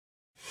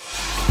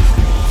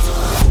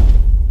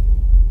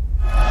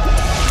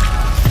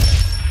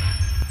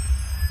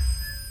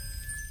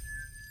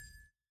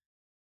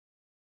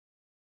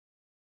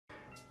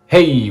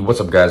Hey, what's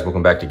up guys?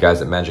 Welcome back to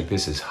Guys at Magic.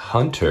 This is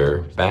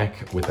Hunter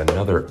back with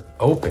another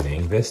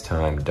opening, this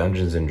time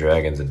Dungeons &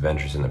 Dragons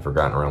Adventures in the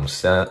Forgotten Realms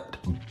set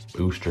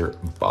booster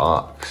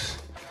box.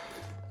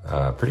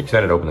 Pretty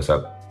excited to open this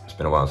up. It's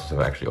been a while since I've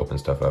actually opened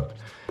stuff up.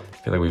 I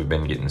feel like we've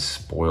been getting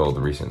spoiled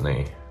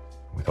recently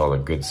with all the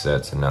good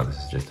sets, and now this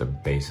is just a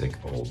basic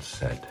old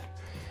set.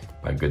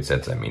 By good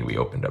sets, I mean we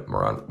opened up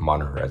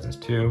Modern Horizons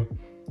 2.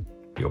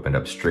 We opened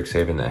up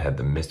Strixhaven that had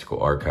the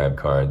Mystical Archive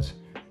cards.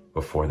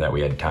 Before that,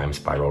 we had Time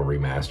Spiral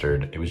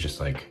Remastered. It was just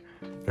like,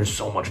 there's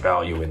so much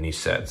value in these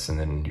sets, and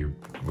then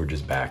we're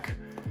just back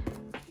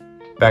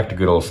to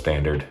good old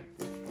standard.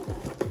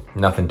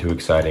 Nothing too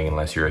exciting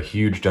unless you're a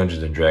huge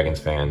Dungeons & Dragons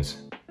fan,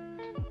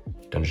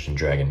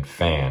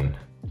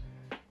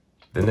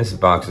 then this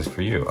box is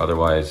for you.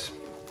 Otherwise,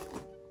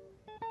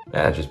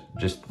 yeah,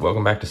 just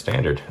welcome back to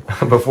standard.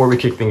 Before we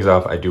kick things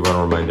off, I do want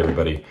to remind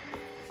everybody,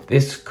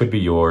 this could be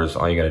yours.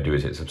 All you gotta do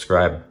is hit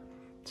subscribe.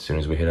 As soon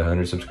as we hit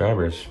 100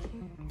 subscribers,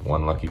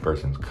 one lucky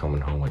person's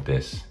coming home with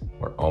this.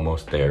 We're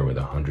almost there with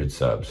 100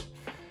 subs.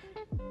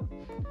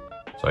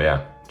 So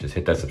yeah, just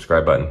hit that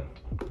subscribe button.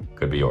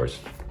 Could be yours.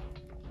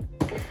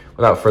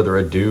 Without further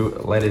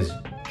ado, let us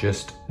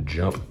just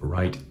jump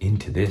right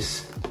into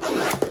this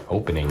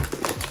opening.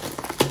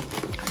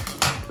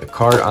 The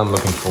card I'm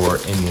looking for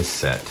in this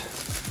set,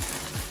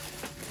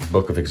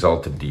 Book of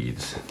Exalted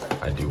Deeds.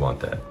 I do want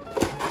that.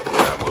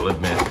 I will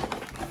admit,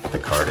 the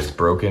card is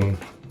broken.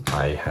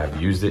 I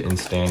have used it in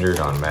standard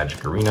on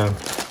Magic Arena.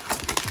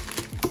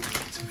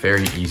 It's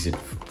very easy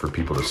for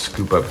people to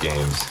scoop up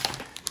games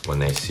when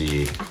they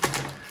see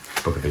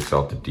Book of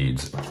Exalted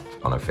Deeds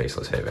on a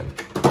Faceless Haven.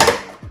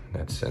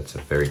 That's a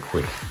very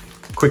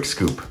quick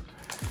scoop.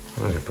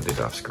 I'm gonna put these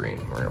off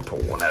screen. We're gonna pull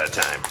one at a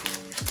time.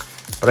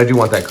 But I do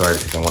want that card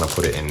because I want to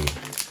put it in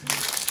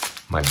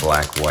my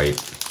black-white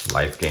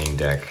life gain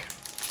deck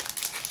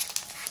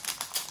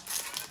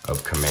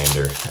of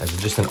Commander as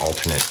just an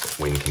alternate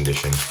win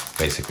condition,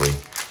 basically.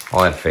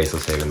 I'll add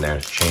Faceless Haven there,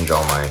 change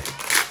all my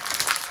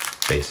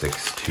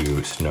basics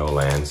to snow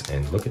lands,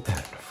 and look at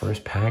that,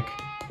 first pack,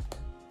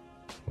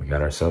 we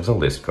got ourselves a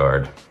list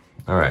card.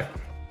 All right,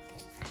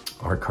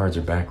 our cards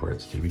are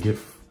backwards. Did we get,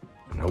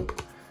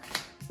 nope.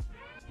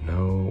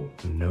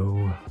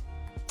 No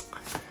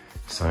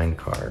signed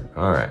card.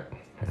 All right,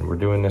 and we're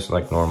doing this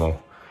like normal.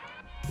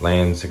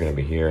 Lands are gonna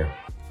be here,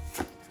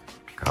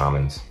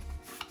 commons.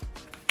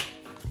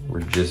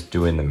 We're just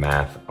doing the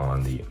math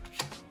on the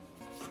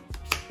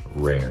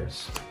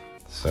rares.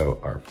 So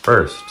our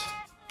first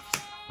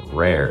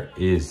rare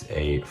is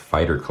a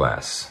fighter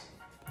class.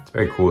 It's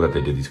very cool that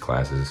they did these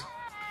classes.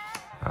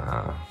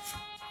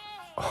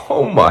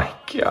 Oh my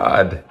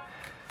God,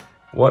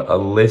 what a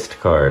list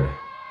card.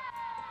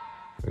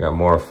 We got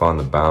More Fun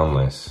the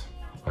Boundless.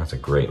 That's a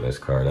great list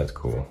card, that's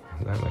cool.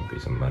 That might be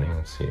some money,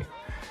 let's see.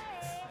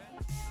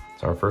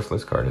 So our first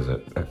list card is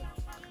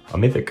a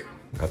mythic,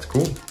 that's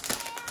cool.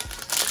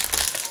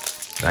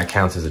 That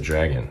counts as a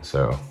dragon,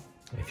 so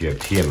if you have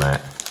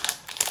Tiamat,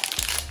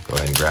 go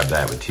ahead and grab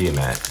that with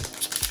Tiamat.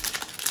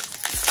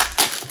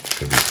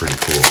 Could be pretty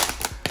cool.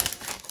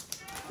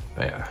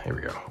 But yeah, here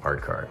we go,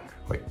 art card.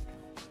 Wait,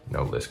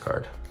 no list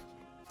card,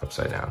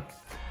 upside down.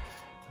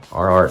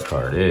 Our art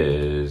card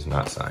is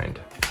not signed.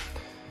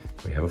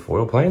 We have a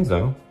foil plains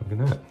though,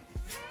 look at that.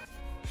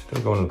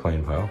 Still going in the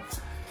plain pile.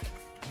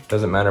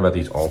 Doesn't matter about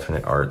these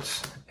alternate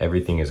arts.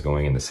 Everything is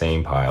going in the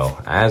same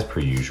pile as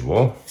per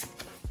usual.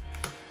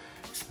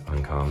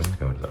 Uncommon,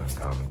 go to the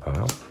uncommon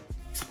pile.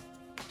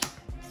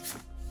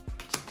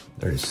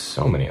 There's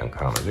so many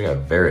uncommons. We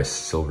got Varys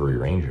Silvery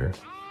Ranger.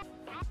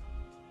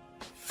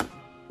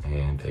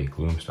 And a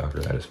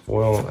Gloomstalker, that is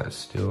foil, that's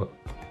still,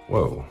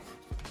 whoa.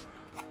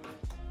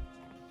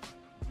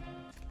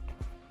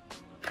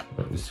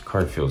 This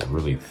card feels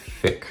really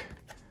thick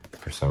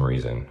for some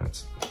reason.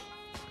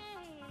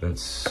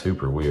 That's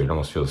super weird, it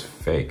almost feels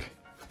fake.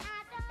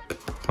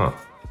 Huh,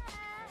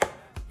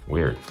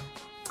 weird.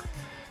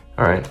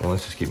 All right, well,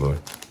 let's just keep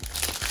moving.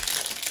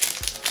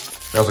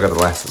 We also got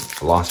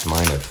the Lost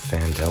Mine of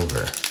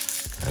Phandelver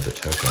as a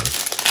token.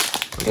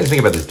 What do you guys think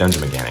about this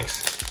dungeon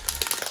mechanics?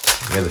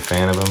 You guys a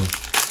fan of them?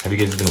 Have you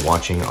guys been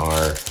watching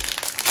our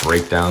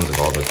breakdowns of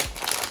all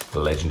the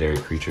legendary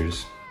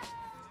creatures?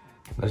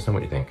 Let us know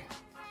what you think.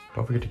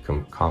 Don't forget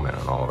to comment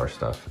on all of our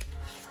stuff.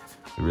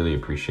 We really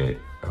appreciate.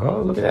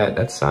 Oh, look at that,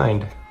 that's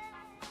signed.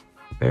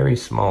 Very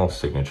small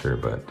signature,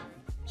 but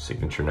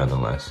signature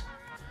nonetheless.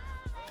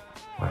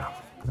 Wow.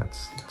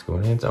 That's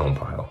going in its own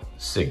pile.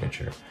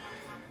 Signature.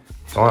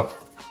 So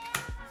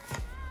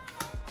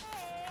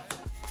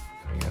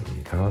we got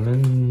the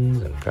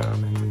commons and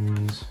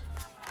commons.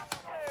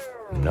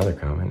 Another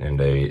common and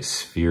a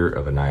Sphere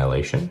of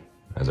Annihilation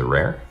as a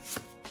rare.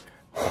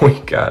 We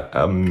got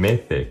a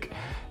mythic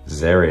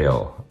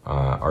Zariel,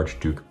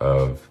 Archduke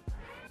of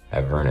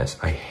Avernus.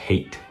 I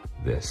hate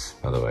this,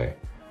 by the way.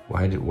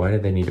 Why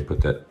did they need to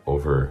put that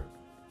over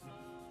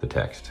the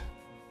text?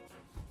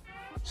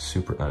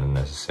 Super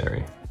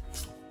unnecessary.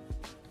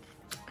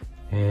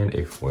 And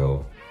a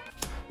foil.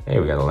 Hey,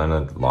 we got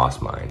a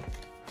Lost Mine.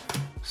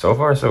 So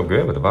far, so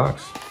good with the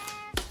box.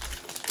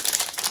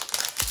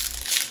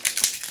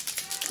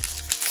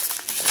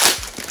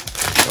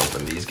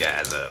 open these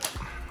guys up.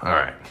 All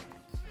right.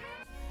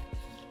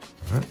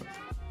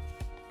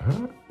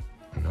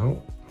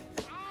 No.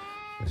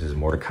 This is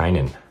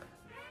Mordenkainen,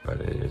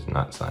 but it is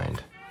not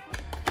signed.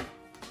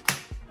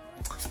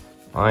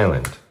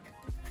 Island.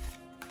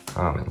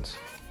 Commons.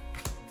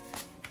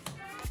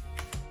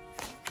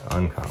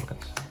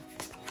 Uncommons.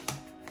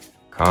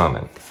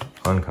 Common.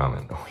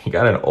 Uncommon. We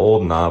got an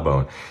old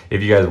Gnawbone.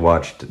 If you guys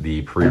watched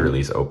the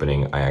pre-release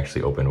opening, I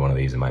actually opened one of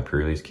these in my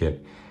pre-release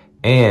kit.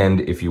 And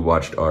if you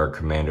watched our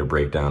commander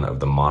breakdown of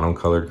the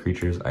monocolored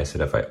creatures, I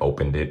said if I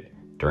opened it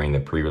during the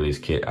pre-release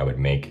kit, I would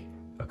make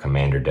a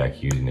commander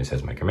deck using this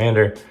as my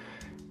commander.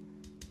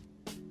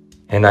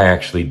 And I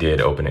actually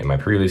did open it in my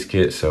pre-release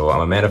kit, so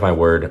I'm a man of my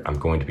word. I'm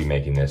going to be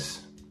making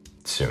this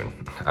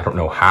soon. I don't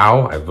know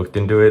how. I've looked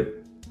into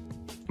it.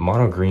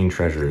 Mono green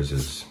treasures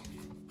is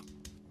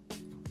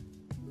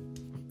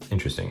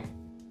interesting.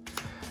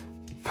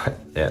 But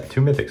yeah,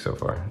 2 mythics so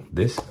far.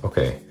 This,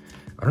 okay.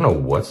 I don't know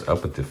what's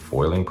up with the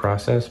foiling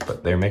process,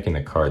 but they're making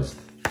the cards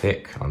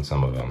thick on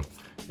some of them.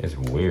 It's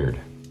weird.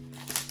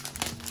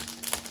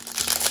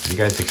 Have you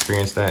guys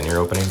experienced that in your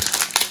openings?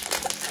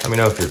 Let me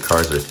know if your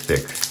cards are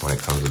thick when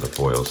it comes to the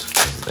foils.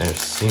 There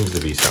seems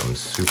to be something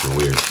super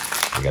weird.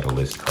 We got a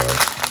list card.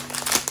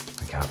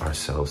 We got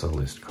ourselves a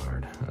list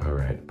card. All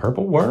right,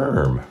 Purple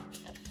Worm.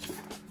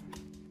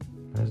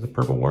 There's the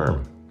Purple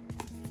Worm.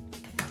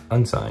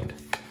 Unsigned.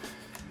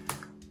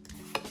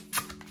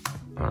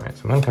 All right,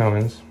 some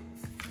uncommons,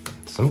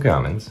 some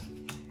commons.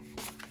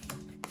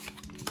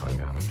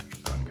 Uncommon,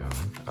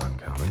 uncommon,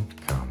 uncommon,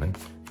 common,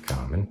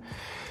 common.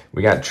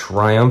 We got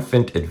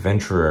Triumphant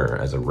Adventurer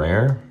as a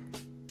rare.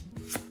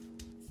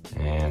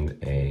 And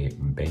a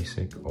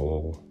basic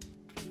old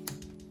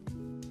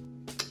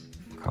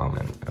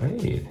common.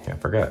 Hey, I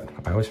forgot.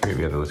 I always forget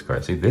we have the list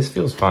card. See, this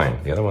feels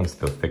fine. The other one's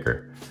still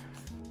thicker.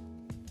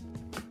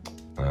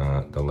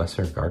 The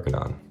Lesser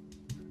Gargadon.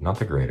 Not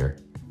the greater,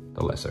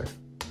 the lesser.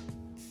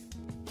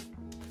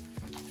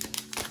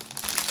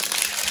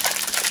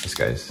 This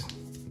guy's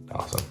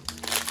awesome.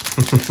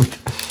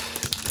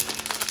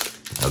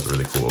 That was a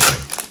really cool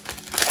opening.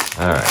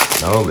 All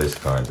right, no list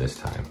card this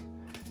time.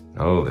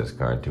 No list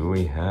card. Do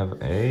we have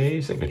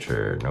a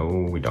signature? No,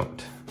 we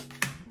don't.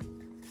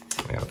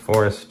 We got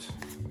Forest.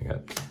 We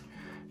got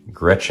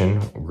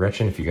Gretchen.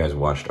 Gretchen, if you guys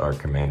watched our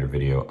commander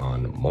video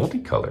on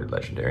multicolored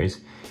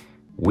legendaries,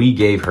 we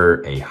gave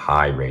her a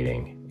high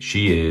rating.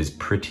 She is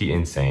pretty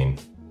insane.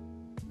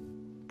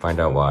 Find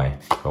out why.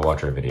 Go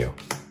watch our video.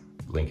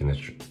 Link in this,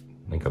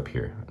 link up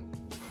here.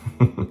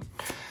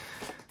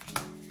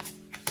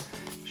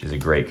 She's a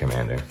great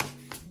commander.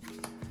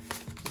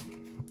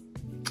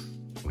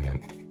 We got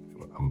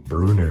a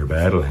Brunner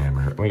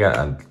Battlehammer. We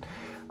got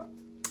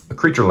a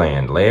creature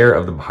land, Lair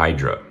of the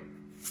Hydra.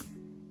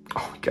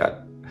 Oh, we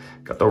got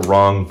the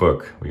wrong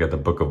book. We got the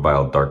Book of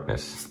Vile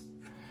Darkness.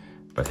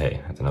 But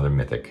hey, that's another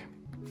mythic.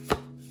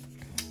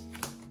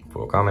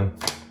 Full common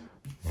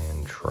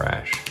and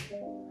trash.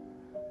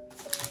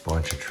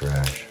 Bunch of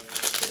trash.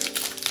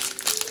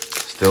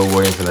 Still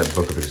waiting for that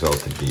Book of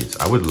Exalted Deeds.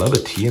 I would love a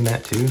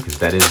Tiamat too, because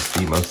that is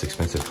the most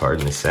expensive card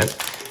in the set.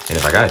 And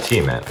if I got a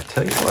Tiamat, I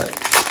tell you what,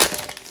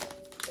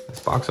 this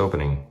box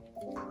opening,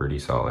 pretty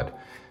solid.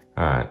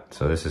 All right,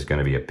 so this is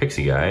gonna be a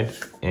Pixie Guide,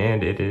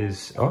 and it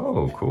is,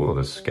 oh cool,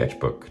 the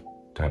sketchbook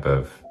type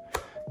of,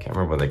 can't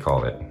remember what they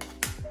called it.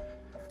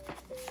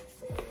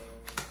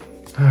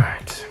 All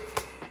right,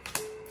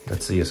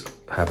 let's see us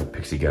have a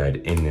Pixie Guide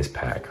in this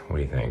pack. What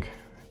do you think?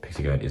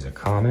 Pixie Guide is a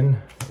common.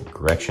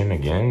 Gretchen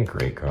again,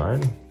 great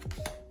card.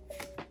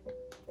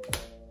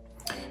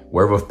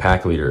 Werewolf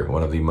Pack Leader,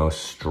 one of the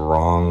most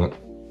strong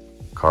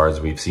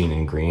cards we've seen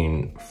in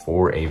green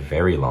for a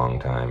very long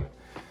time.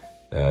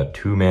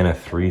 2 mana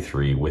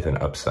 3/3 with an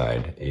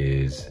upside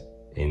is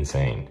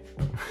insane.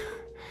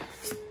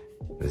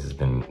 This has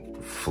been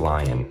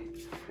flying.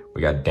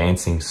 We got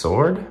Dancing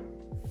Sword.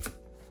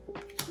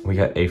 We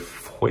got a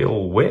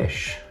Foil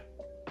Wish.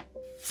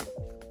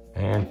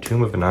 And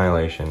Tomb of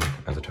Annihilation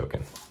as a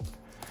token.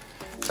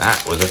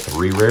 That was a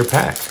 3 rare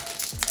pack.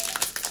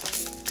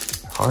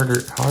 Hard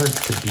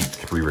to beat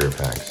 3 rare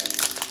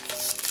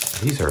packs.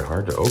 These are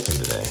hard to open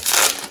today.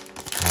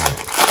 All right,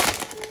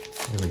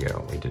 here we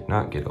go. We did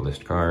not get a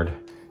list card,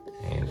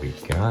 and we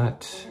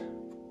got,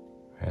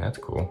 yeah, that's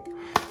cool.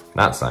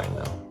 Not signed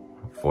though.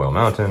 Foil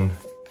Mountain,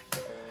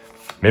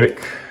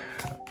 Mimic.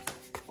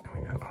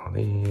 We got all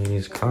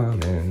these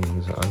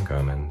commons,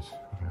 uncommons.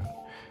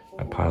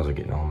 My piles are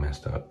getting all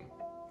messed up.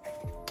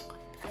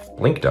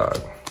 Blink Dog,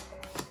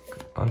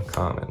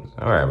 uncommons.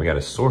 All right, we got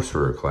a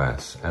Sorcerer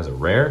class as a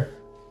rare.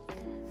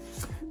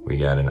 We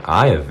got an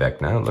Eye of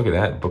Vecna. Look at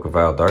that, Book of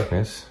Vile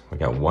Darkness. We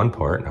got one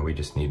part. Now we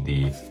just need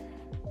the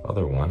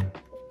other one.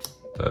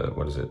 The,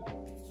 what is it?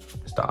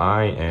 It's the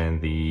eye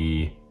and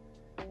the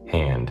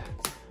hand.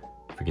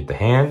 If we get the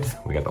hand,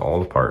 we got all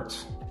the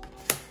parts.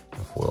 A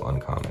foil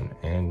uncommon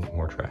and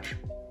more trash.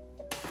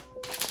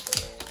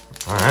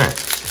 All right.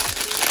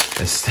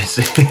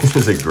 This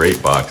is a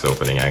great box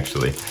opening,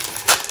 actually.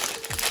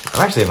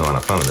 I'm actually having a lot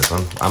of fun with this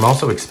one. I'm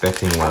also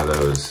expecting one of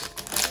those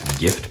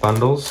gift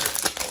bundles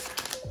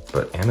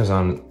but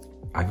Amazon,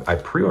 I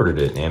pre-ordered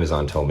it and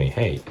Amazon told me,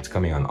 hey, it's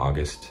coming on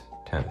August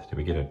 10th. Did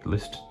we get a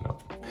list? No.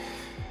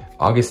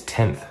 August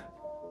 10th.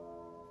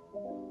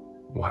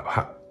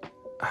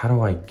 How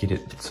do I get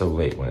it so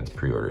late when it's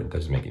pre-ordered? It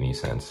doesn't make any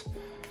sense.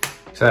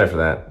 Excited for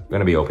that. I'm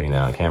gonna be opening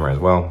that on camera as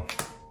well.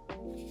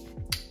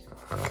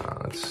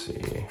 Let's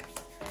see.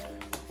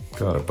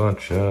 Got a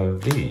bunch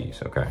of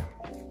these, okay.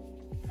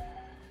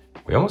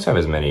 We almost have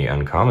as many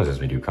uncommons as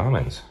we do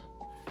commons.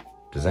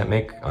 Does that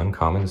make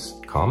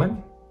uncommons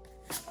common?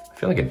 I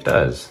feel like it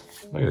does.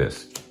 Look at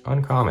this,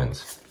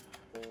 uncommons.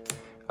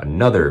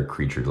 Another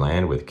creatured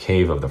land with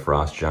Cave of the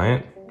Frost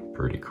Giant,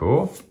 pretty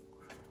cool.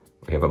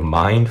 We have a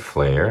Mind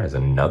Flayer as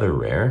another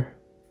rare,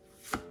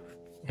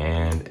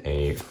 and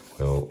a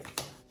foil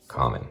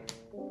common.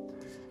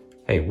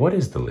 Hey, what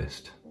is the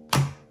list?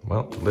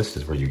 Well, the list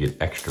is where you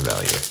get extra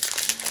value.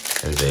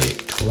 There's a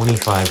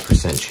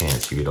 25%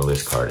 chance you get a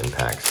list card in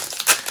packs.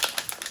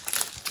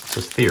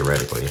 Just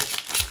theoretically,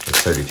 with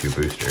 32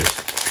 boosters.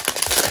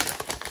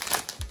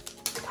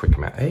 Quick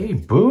math. Hey,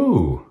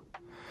 Boo!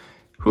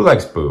 Who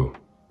likes Boo?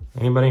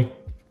 Anybody?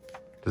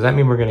 Does that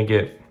mean we're gonna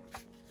get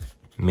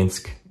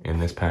Minsk in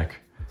this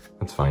pack?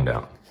 Let's find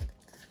out.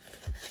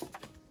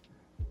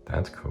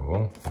 That's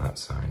cool. Not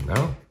signed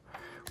though.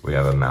 We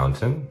have a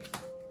mountain.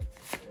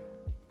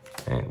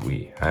 And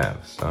we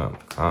have some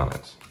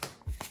commons.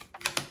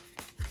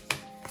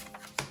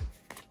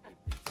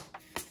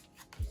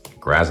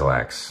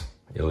 Grazilax,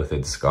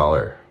 Illithid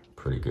Scholar,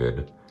 pretty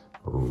good.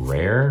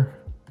 Rare,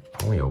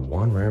 only a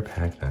 1 rare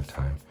pack that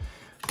time.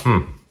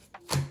 Kind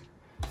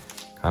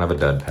of a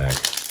dud pack.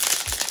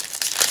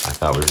 I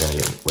thought we were gonna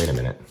get, wait a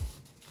minute.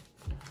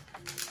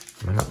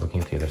 Am I not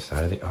looking at the other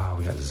side of the, oh,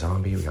 we got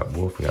Zombie, we got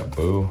Wolf, we got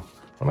Boo.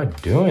 What am I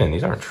doing?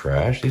 These aren't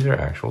trash, these are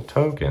actual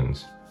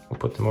tokens. We'll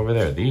put them over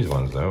there. These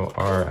ones though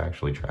are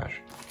actually trash.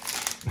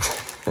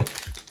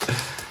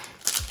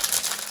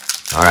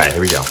 All right,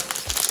 here we go.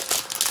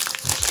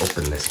 Let's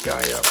open this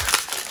guy up.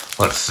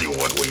 Let's see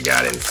what we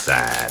got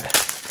inside.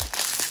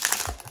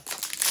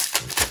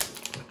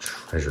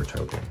 Treasure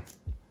token.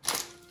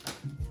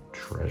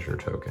 Treasure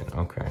token,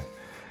 okay.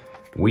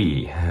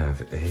 We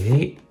have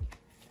a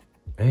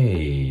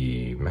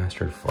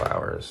Mastered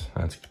Flowers.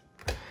 That's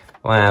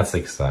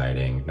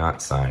exciting.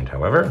 Not signed,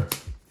 however.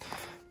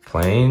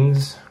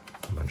 Plains,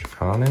 a bunch of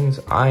commons.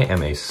 I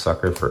am a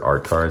sucker for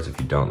art cards. If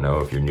you don't know,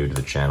 if you're new to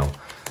the channel,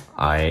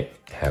 I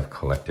have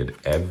collected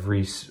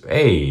every,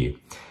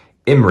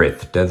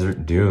 Imrith,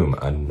 Desert Doom,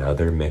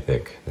 another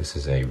mythic. This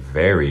is a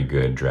very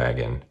good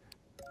dragon.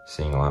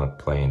 Seeing a lot of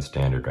play in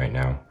standard right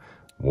now.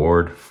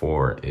 Ward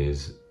 4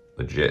 is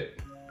legit.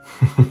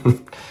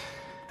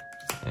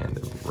 And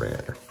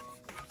rare.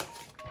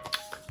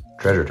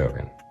 Treasure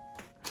token.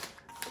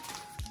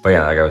 But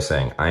yeah, like I was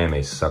saying, I am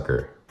a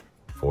sucker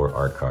for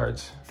art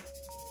cards.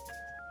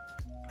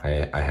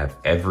 I have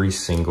every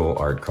single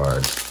art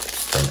card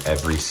from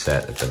every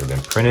set that's ever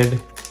been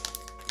printed.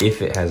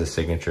 If it has a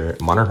signature,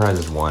 Modern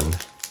Horizons 1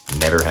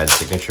 never had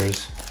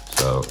signatures,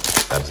 so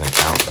that doesn't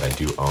count, but I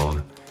do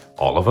own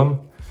all of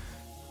them.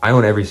 I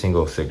own every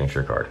single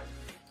signature card.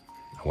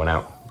 I went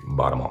out,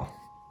 bought them all.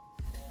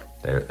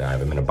 There, I have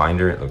them in a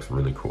binder, it looks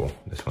really cool.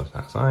 This one's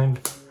not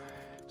signed.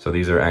 So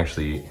these are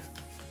actually,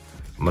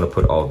 I'm gonna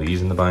put all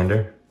these in the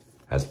binder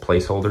as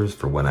placeholders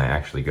for when I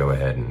actually go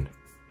ahead and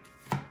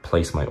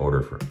place my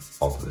order for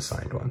all of the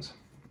signed ones.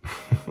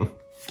 All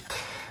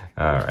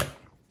right,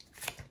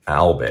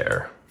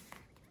 Owlbear.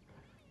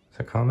 Is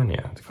that common?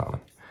 Yeah, it's common.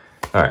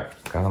 All right,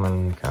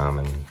 common,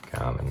 common,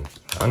 common,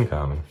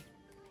 uncommon,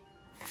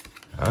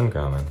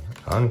 uncommon,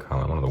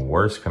 uncommon. One of the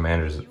worst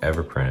commanders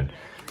ever printed.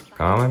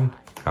 Common,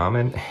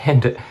 common,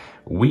 and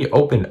we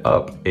opened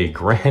up a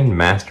Grand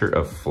Master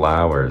of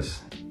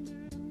Flowers.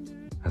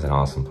 That's an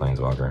awesome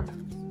Planeswalker.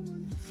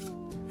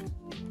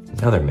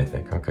 Another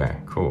mythic, okay,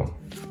 cool.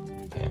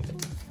 And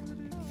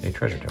a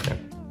treasure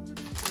token.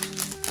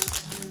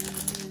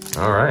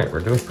 All right,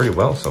 we're doing pretty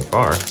well so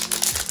far.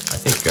 I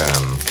think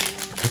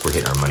we're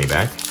getting our money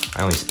back.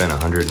 I only spent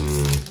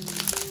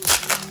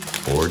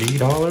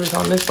 $140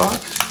 on this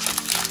box.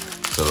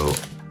 So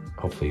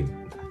hopefully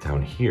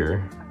down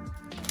here,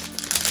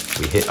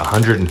 we hit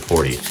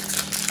 140.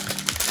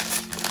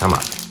 Come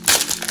on,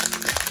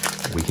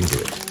 we can do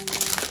it.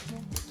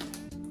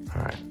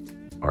 All right,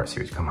 art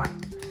series, come on.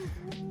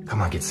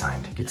 Come on, get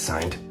signed, get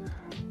signed.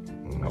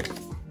 Nope,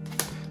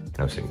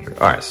 no signature.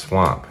 All right,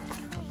 Swamp,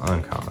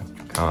 uncommon,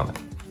 common,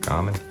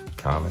 common,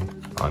 common,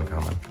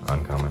 uncommon,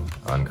 uncommon,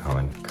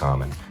 uncommon,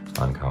 common,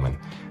 uncommon.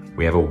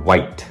 We have a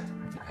white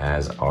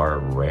as our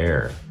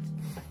rare.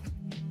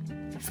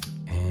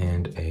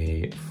 And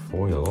a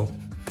foil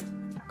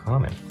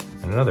common.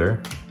 And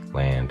another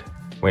land.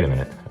 Wait a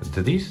minute.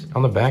 Do these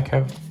on the back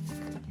have?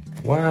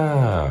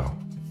 Wow.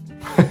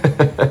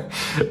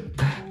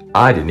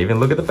 I didn't even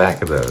look at the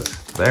back of those.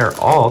 They're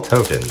all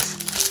tokens.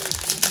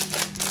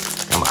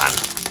 Come on.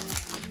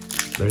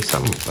 There's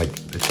something like,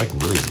 it's like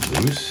really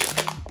loose.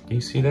 Do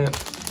you see that?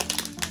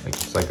 Like,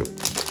 it's like,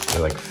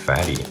 they're like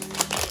fatty.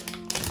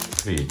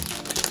 Pretty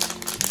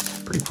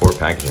poor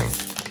packaging.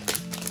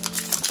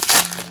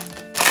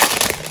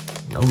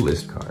 No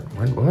list card.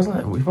 When was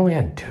that? We've only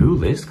had 2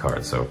 list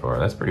cards so far.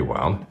 That's pretty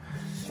wild.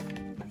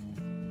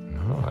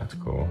 Oh, that's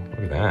cool. Look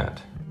at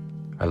that.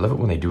 I love it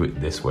when they do it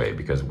this way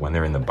because when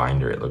they're in the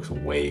binder, it looks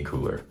way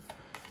cooler.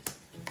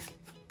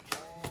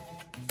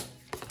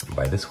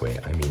 By this way,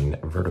 I mean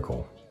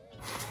vertical.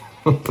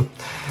 All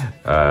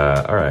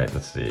right,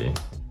 let's see.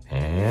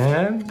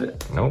 And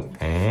nope,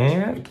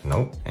 and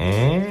nope,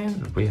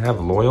 and we have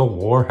Loyal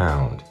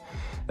Warhound.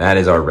 That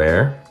is our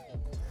rare.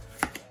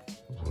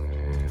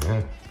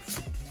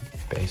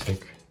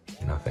 Basic,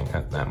 nothing.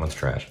 That one's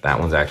trash. That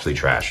one's actually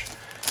trash.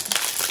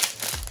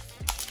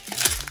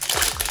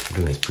 I'm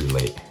doing this pretty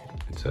late.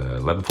 It's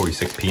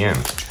 11:46 p.m.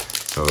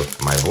 So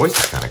if my voice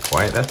is kind of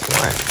quiet, that's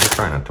why. I'm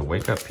trying not to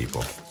wake up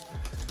people.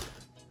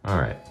 All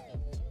right.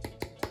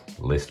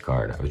 List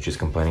card. I was just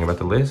complaining about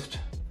the list,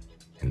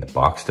 and the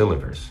box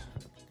delivers.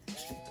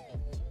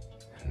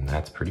 And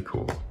that's pretty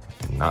cool.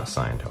 Not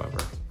signed, however.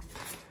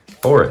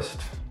 Forest.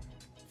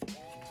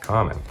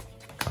 Common,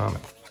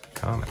 common,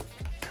 common,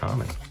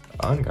 common,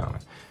 uncommon.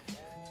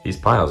 These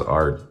piles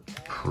are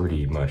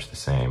pretty much the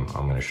same.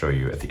 I'm going to show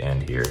you at the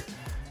end here.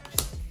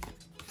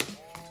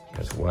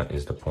 Because what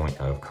is the point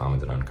of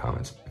commons and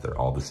uncommons if they're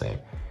all the same?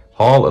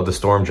 Hall of the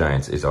Storm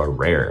Giants is our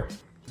rare.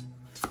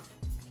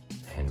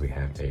 And we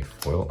have a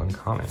foil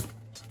uncommon.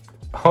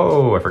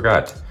 Oh, I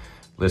forgot.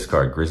 List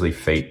card, Grizzly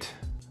Fate.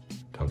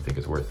 Don't think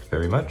it's worth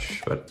very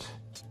much, but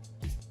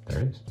there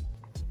it is.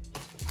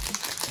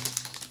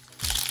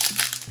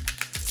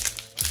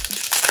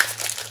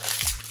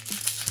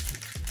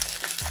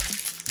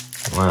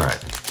 All right.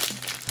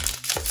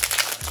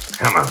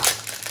 Come on.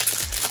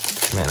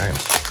 Man, I am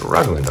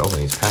struggling to open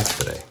these packs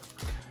today.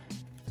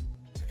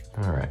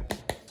 All right.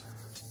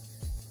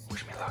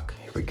 Wish me luck.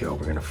 Here we go.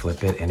 We're going to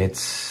flip it, and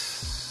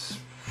it's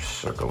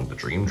Circle of the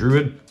Dream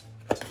Druid.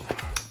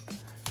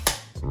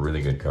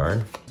 Really good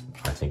card.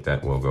 I think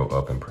that will go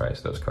up in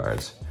price, those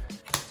cards.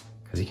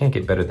 Because you can't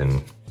get better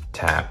than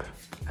tap,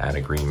 add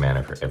a green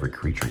mana for every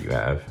creature you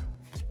have.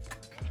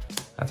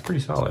 That's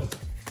pretty solid.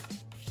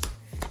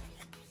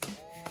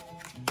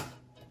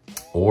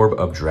 Orb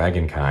of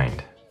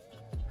Dragonkind.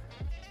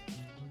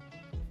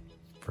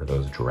 For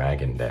those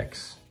dragon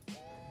decks.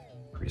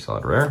 Pretty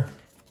solid rare.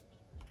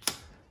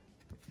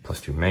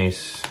 +2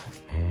 mace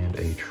and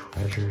a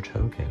treasure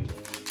token.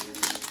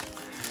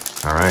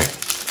 All right,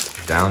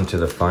 down to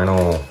the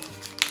final.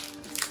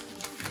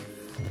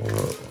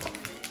 Whoa.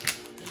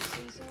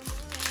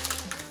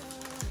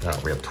 No,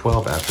 we have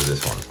 12 after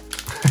this one.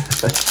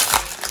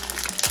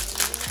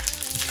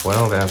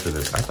 12 after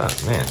this. I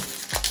thought, man,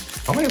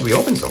 how many have we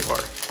opened so far?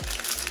 I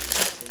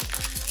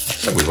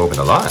feel like we've opened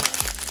a lot.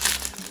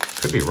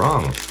 Could be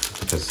wrong,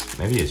 because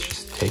maybe it's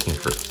just taking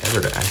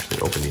forever to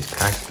actually open these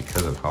packs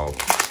because of how...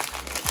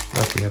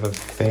 Look, we have a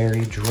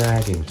fairy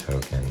dragon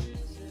token.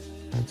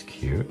 That's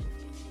cute.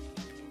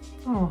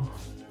 Oh.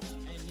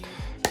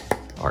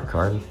 Art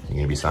card, you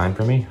gonna be signed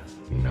for me?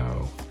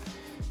 No.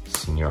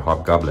 Senior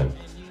Hobgoblin.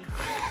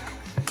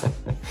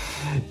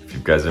 If you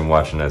guys have been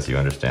watching us, you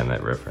understand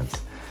that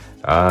reference.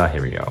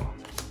 Here we go.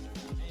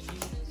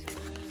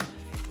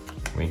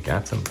 We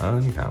got some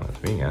uncommons,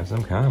 we got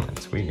some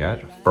commons. We got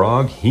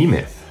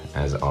Froghemoth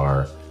as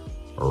our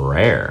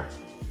rare.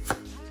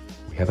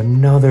 We have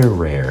another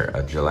rare,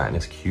 a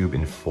gelatinous cube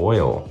in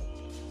foil.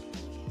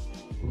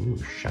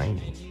 Ooh,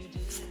 shiny.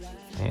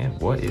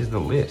 And what is the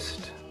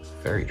list?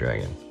 Fairy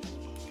Dragon.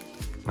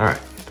 All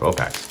right, 12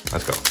 packs,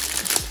 let's go.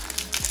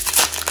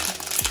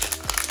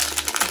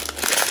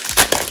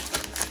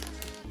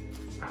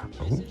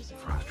 Oh,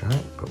 Frost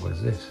Giant, but what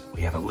is this? We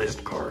have a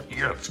list card,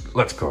 yes,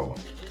 let's go.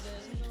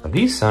 Are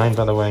these signed,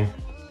 by the way?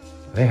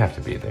 They have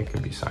to be, they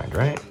could be signed,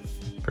 right?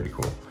 Pretty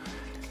cool.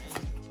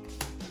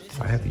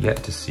 I have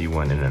yet to see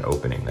one in an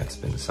opening that's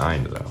been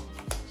signed though.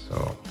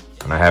 So,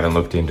 and I haven't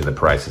looked into the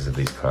prices of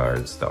these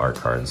cards, the art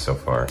cards so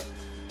far.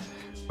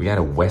 We got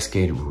a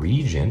Westgate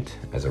Regent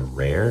as a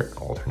rare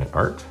alternate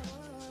art.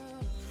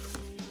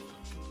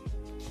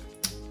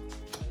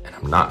 And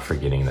I'm not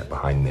forgetting that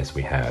behind this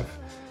we have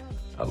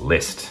a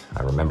list.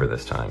 I remember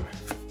this time.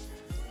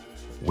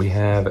 We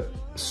have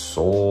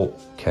Soul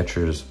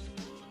Catchers.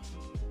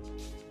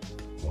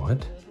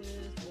 What?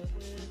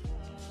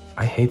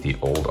 I hate the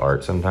old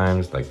art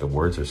sometimes. Like the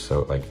words are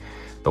so, like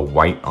the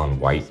white on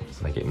white,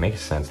 like it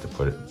makes sense to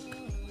put it.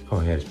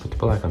 Oh yeah, just put the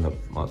black on the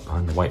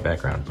behind the white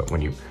background. But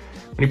when you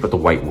put the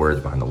white words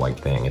behind the white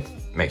thing, it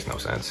makes no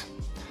sense.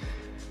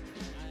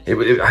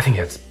 I think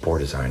that's poor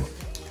design,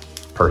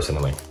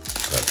 personally.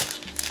 But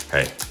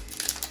hey,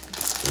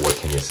 what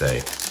can you say?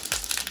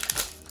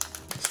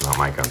 It's not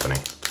my company.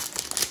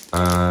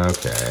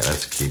 Okay,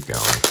 let's keep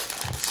going.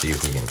 Let's see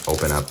if we can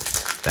open up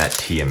that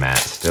Tiamat.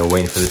 Still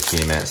waiting for the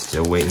Tiamat.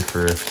 Still waiting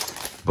for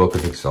Book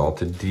of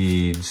Exalted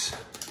Deeds.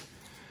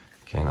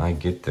 Can I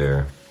get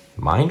there?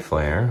 Mind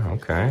Flare,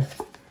 okay.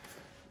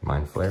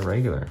 Mind Flare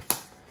regular.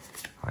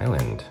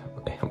 Island.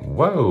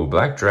 Whoa,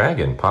 Black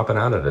Dragon popping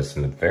out at us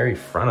in the very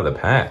front of the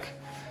pack.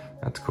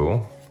 That's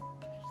cool.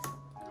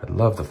 I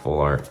love the full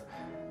art.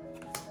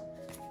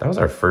 That was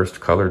our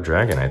first colored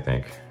dragon, I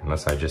think.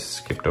 Unless I just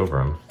skipped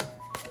over him.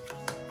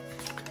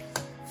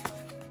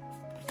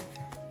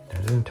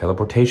 And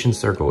Teleportation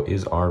Circle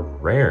is our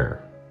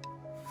rare.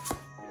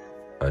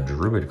 A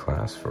Druid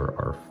class for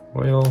our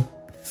foil.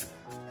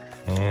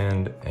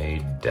 And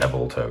a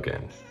Devil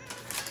token.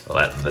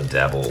 Let the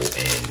devil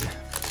in.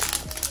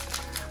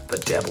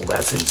 The devil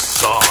that's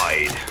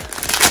inside.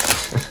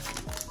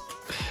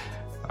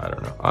 I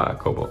don't know.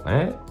 Cobalt.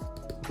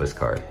 List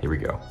card. Here we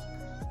go.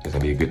 It's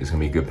gonna be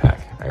a good pack.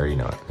 I already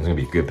know it. It's gonna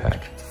be a good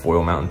pack.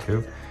 Foil Mountain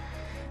 2.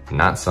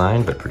 Not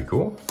signed, but pretty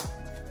cool.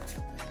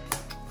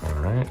 All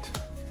right.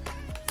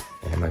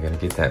 Am I gonna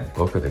get that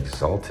Book of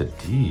Exalted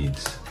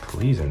Deeds?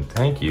 Please and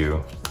thank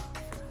you.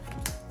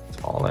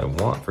 That's all I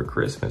want for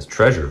Christmas.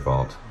 Treasure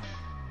Vault.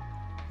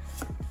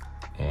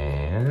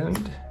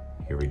 And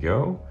here we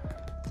go.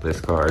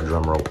 List card,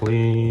 drum roll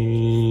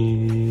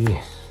please.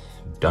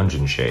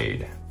 Dungeon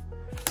Shade.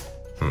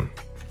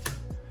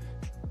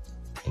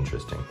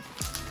 Interesting.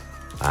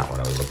 Not what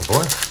I was looking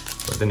for.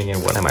 But then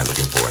again, what am I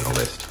looking for in the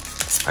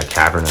list? A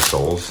Cavern of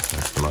Souls.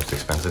 That's the most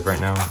expensive right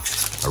now.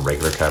 A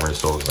regular Cavern of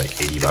Souls is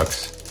like 80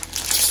 bucks.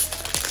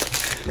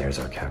 And there's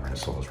our Cavern of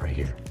Souls right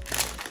here.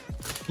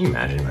 Can you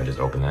imagine if I just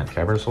opened that?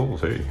 Cavern of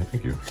Souls, hey,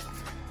 thank you.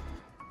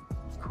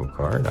 Cool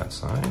card, not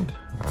signed.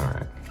 All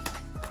right.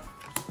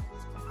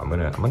 I'm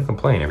gonna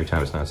complain every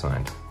time it's not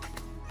signed.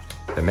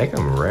 They make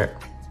them rare.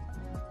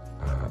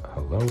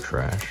 Hello,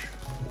 trash.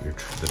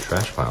 The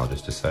trash pile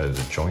just decided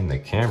to join the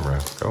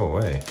camera. Go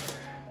away.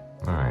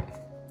 All right.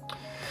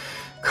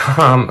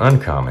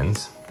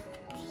 Uncommons.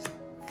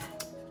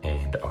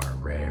 And our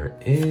rare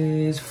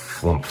is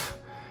Flumph.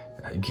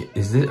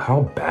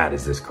 How bad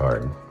is this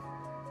card?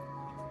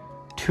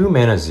 2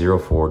 mana,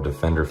 0/4,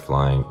 Defender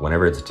Flying.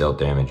 Whenever it's dealt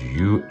damage,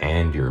 you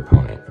and your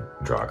opponent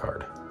draw a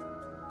card.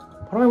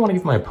 Why do I want to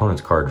give my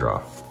opponent's card draw?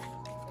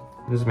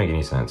 It doesn't make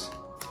any sense.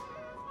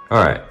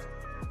 All right.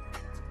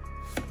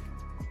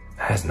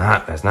 That's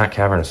not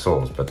Cavern of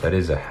Souls, but that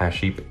is a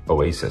Haship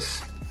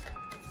Oasis.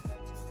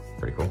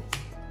 Pretty cool.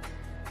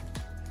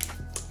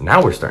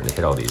 Now we're starting to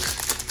hit all these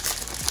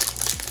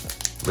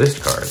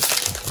list cards.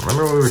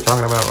 Remember when we were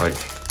talking about like,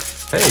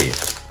 hey,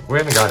 we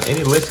haven't got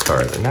any list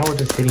cards, and now we're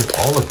just hitting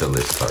all of the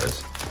list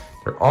cards.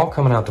 They're all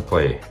coming out to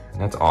play,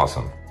 and that's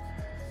awesome.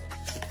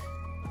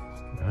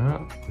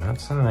 No, not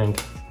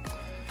signed.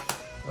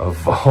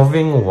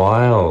 Evolving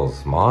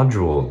Wilds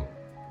module.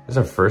 This is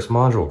our first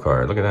module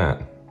card. Look at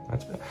that.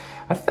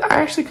 I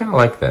actually kind of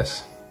like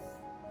this.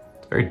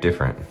 It's very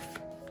different.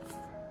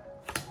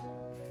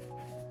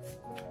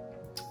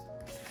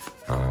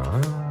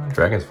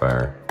 Dragon's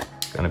Fire.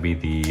 It's gonna be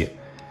the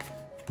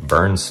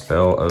burn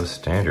spell of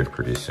standard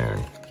pretty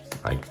soon.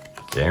 I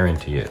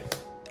guarantee it.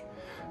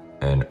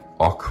 An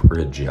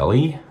Ochre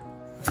Jelly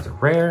is a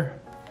rare.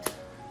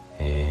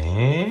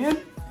 And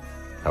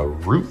a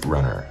Root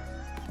Runner.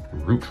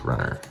 Root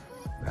Runner.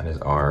 That is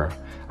our...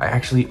 I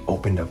actually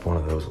opened up one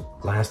of those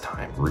last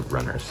time, Root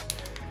Runners.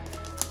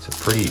 It's a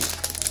pretty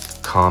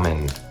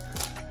common,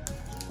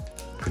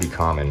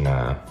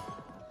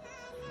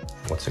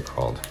 what's it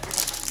called?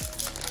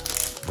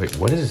 Wait,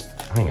 what is,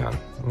 hang on.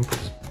 Let me put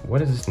this,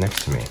 what is this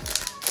next to me?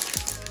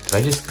 Did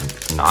I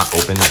just not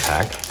open the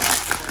pack?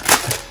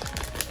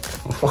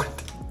 What?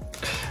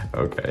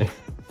 Okay.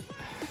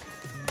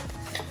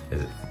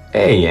 Is it?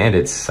 Hey, and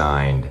it's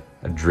signed.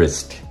 A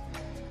Drist.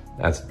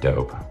 That's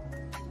dope.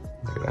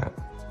 Look at that.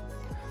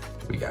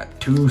 We got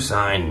 2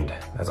 signed.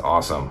 That's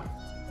awesome.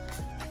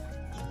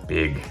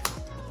 Big.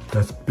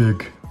 That's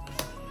big.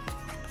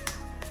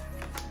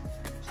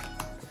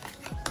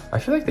 I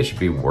feel like they should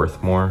be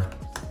worth more,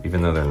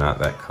 even though they're not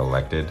that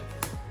collected.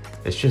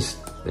 It's just,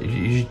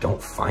 you just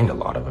don't find a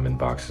lot of them in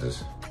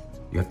boxes.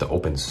 You have to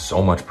open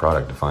so much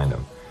product to find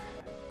them.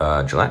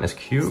 Gelatinous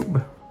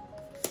Cube.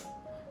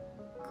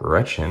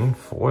 Gretchen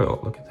foil.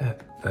 Look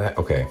at that.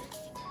 Okay.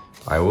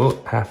 I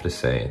will have to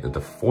say that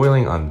the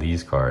foiling on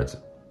these cards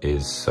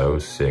is so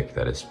sick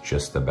that it's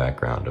just the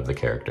background of the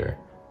character.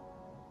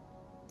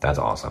 That's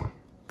awesome.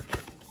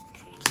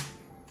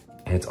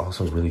 And it's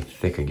also really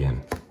thick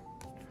again.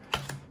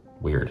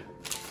 Weird.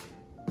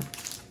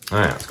 All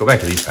right, let's go back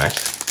to these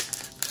packs.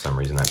 For some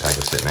reason that pack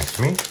is sitting next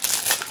to me.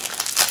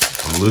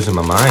 I'm losing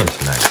my mind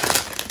tonight.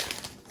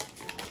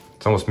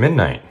 It's almost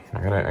midnight.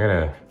 I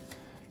gotta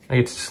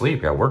get to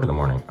sleep. Got work in the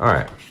morning. All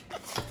right.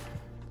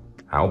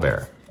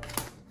 Owlbear.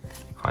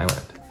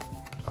 Highland.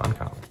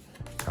 Uncommon.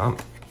 Come.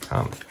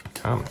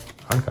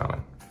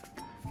 Uncommon.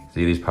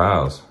 See these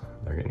piles?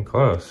 They're getting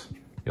close.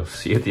 You'll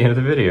see at the end of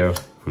the video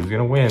who's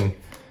gonna win.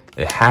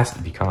 It has to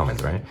be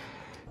commons, right?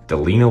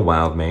 Delina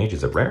Wild Mage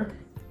is a rare.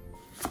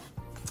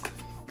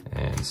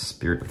 And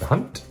Spirit of the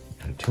Hunt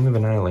and Tomb of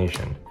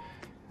Annihilation.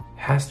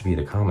 Has to be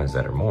the commons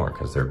that are more,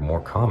 because they're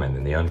more common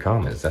than the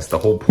uncommons. That's the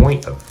whole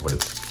point of what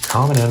it's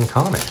common and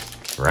uncommon,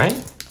 right?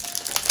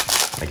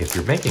 Like if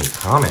you're making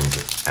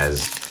commons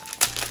as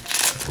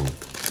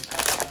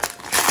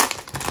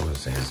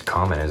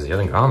common as the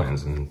other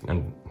commons, and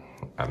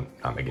I'm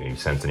not making any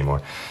sense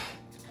anymore.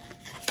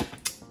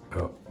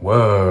 Oh,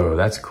 whoa,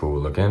 that's cool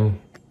looking.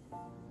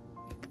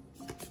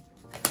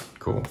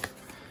 Cool.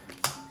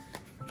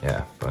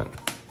 Yeah, but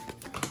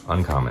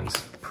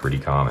uncommons, pretty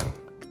common.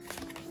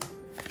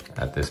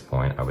 at this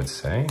point, I would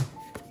say.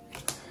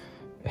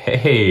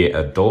 Hey,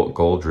 Adult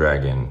Gold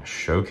Dragon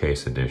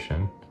Showcase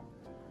Edition.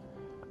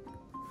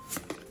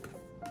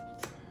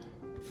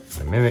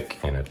 A Mimic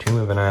and a Tomb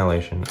of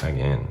Annihilation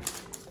again.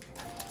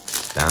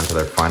 Down to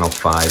their final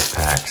 5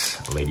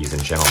 packs, ladies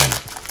and gentlemen.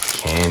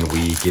 Can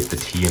we get the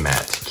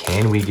Tiamat?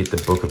 Can we get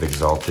the Book of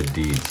Exalted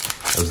Deeds?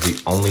 Those are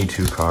the only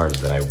 2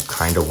 cards that I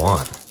kind of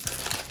want.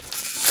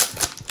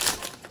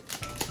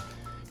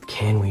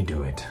 Can we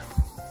do it?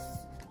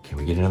 Can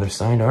we get another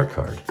signed art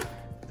card?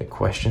 The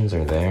questions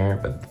are there,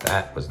 but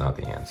that was not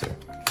the answer.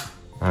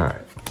 All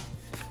right,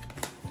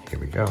 here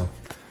we go.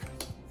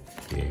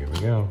 Here we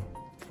go.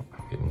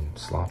 I'm getting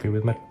sloppy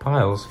with my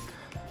piles.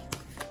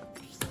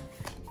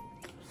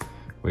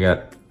 We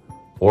got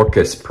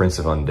Orcus, Prince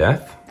of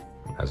Undeath,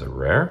 as a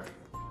rare.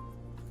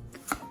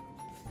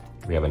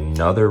 We have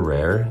another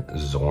rare,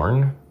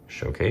 Zorn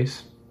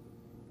Showcase.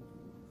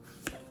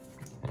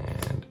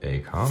 And a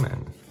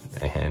common.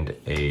 And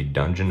a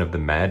Dungeon of the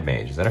Mad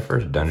Mage. Is that our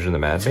first Dungeon of the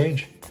Mad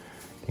Mage?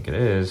 I think it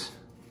is.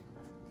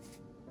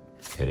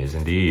 It is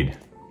indeed.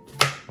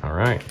 All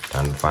right,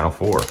 time to the final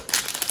 4.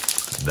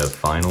 The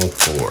final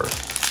 4.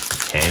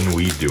 Can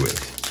we do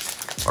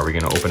it? Are we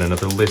gonna open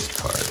another list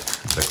card?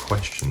 The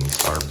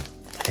questions are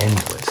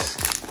endless.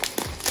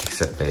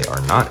 Except they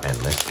are not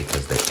endless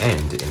because they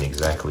end in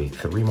exactly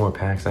 3 more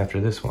packs after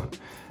this one.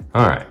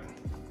 All right,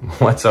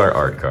 what's our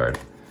art card?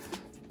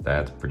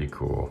 That's pretty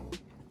cool.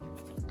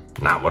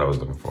 Not what I was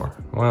looking for.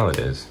 Well, it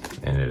is,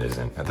 and it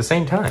isn't at the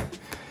same time.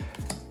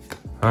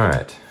 All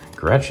right,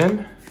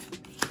 Gretchen.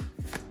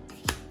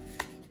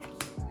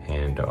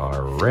 And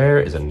our rare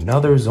is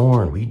another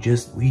Zorn. We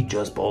just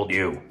pulled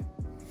you.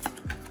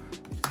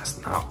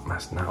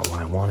 That's not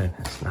what I wanted.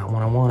 That's not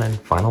what I wanted.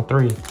 Final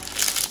 3.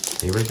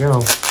 Here we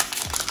go.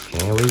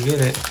 Can we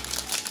get it?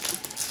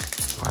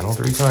 Final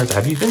 3 cards.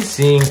 Have you been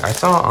seeing, I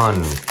saw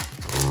on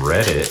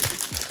Reddit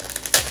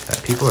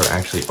that people are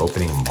actually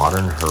opening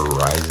Modern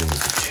Horizons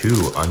 2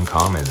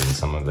 uncommons in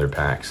some of their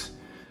packs.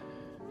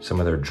 Some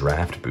of their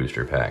draft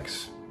booster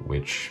packs,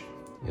 which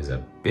is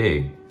a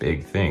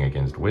big thing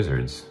against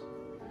Wizards.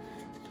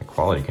 The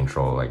quality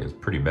control, like, is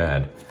pretty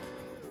bad.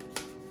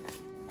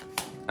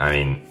 I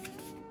mean,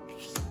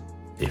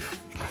 if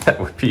that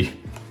would be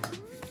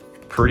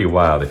pretty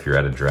wild if you're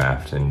at a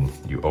draft and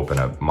you open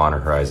up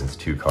Modern Horizons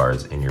 2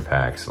 cards in your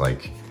packs.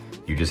 Like,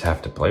 you just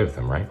have to play with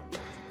them, right?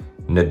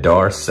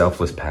 Nadar,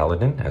 Selfless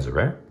Paladin as a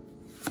rare.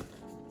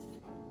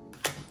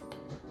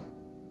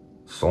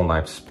 Soul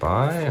Knife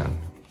Spy,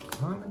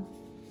 uncommon.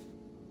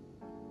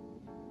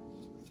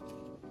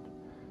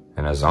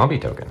 And a zombie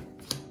token.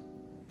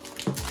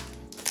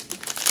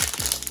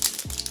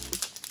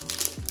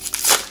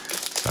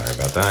 Sorry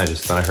about that, I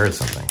just thought I heard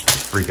something. I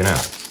was freaking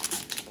out.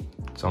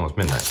 It's almost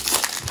midnight.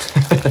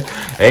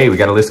 Hey, we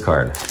got a list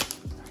card.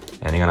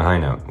 Ending on a high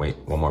note. Wait,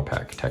 one more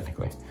pack,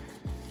 technically.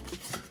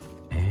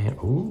 And,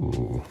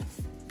 ooh.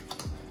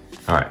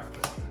 All right,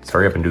 let's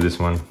hurry up and do this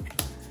one.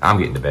 I'm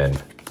getting to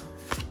bed.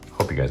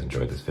 Hope you guys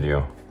enjoyed this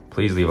video.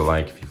 Please leave a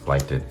like if you've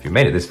liked it. If you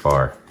made it this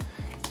far,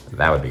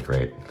 that would be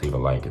great. Leave a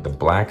like. The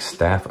Black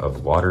Staff of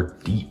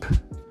Waterdeep.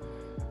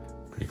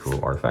 Pretty cool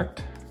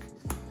artifact.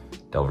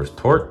 Delver's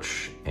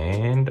Torch.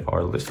 And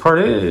our list card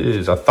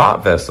is a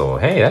Thought Vessel.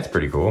 Hey, that's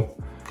pretty cool.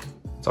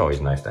 It's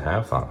always nice to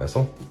have Thought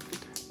Vessel.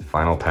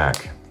 Final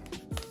pack.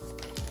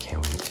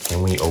 Can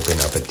we open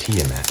up a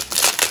Tiamat?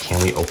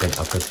 Can we open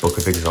up a Book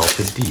of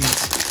Exalted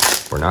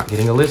Deeds? We're not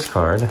getting a list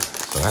card,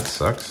 so that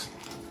sucks.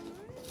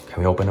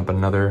 Can we open up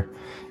another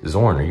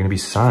Zorn? Are you gonna be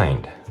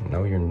signed?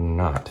 No, you're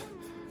not.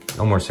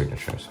 No more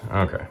signatures.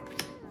 Okay.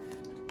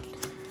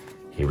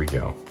 Here we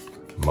go.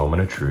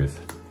 Moment of truth.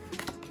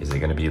 Is it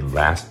gonna be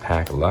last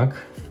pack luck?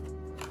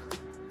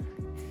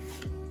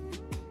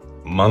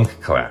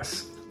 Monk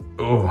class.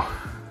 Oh,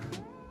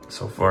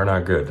 so far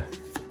not good.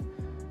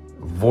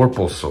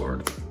 Vorpal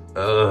Sword.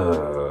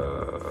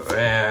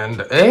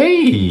 And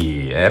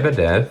hey,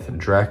 Abadeth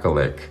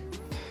Dracolic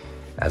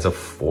as a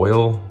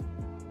foil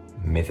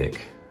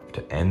mythic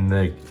to end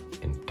the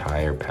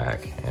entire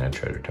pack and a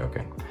treasure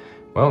token.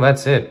 Well,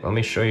 that's it. Let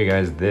me show you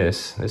guys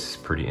this. This is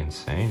pretty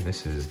insane.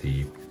 This is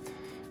the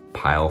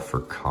pile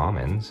for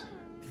commons.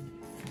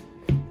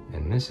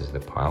 And this is the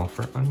pile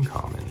for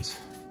uncommons.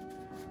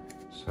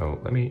 So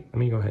let me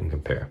go ahead and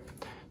compare.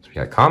 So we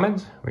got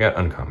commons, we got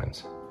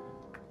uncommons.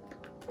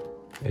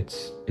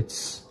 It's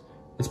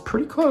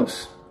pretty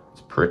close.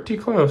 It's pretty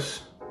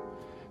close.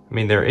 I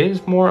mean, there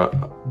is more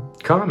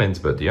commons,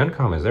 but the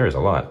uncommons, there is a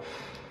lot.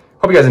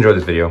 Hope you guys enjoyed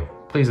this video.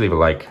 Please leave a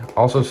like.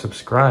 Also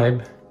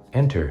subscribe,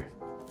 enter.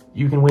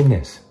 You can win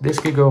this. This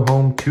could go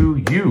home to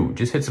you.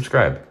 Just hit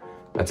subscribe.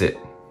 That's it.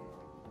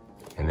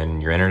 And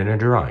then you're entered in a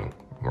drawing.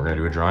 We're gonna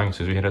do a drawing as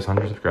soon as we hit us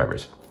 100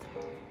 subscribers.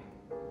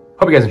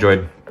 Hope you guys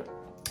enjoyed.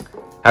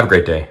 Have a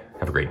great day.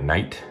 Have a great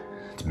night.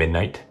 It's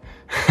midnight.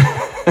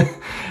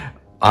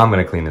 I'm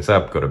gonna clean this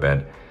up, go to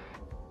bed.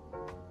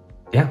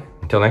 Yeah,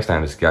 until next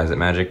time, this is Guys at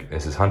Magic.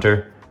 This is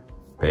Hunter.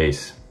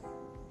 Peace.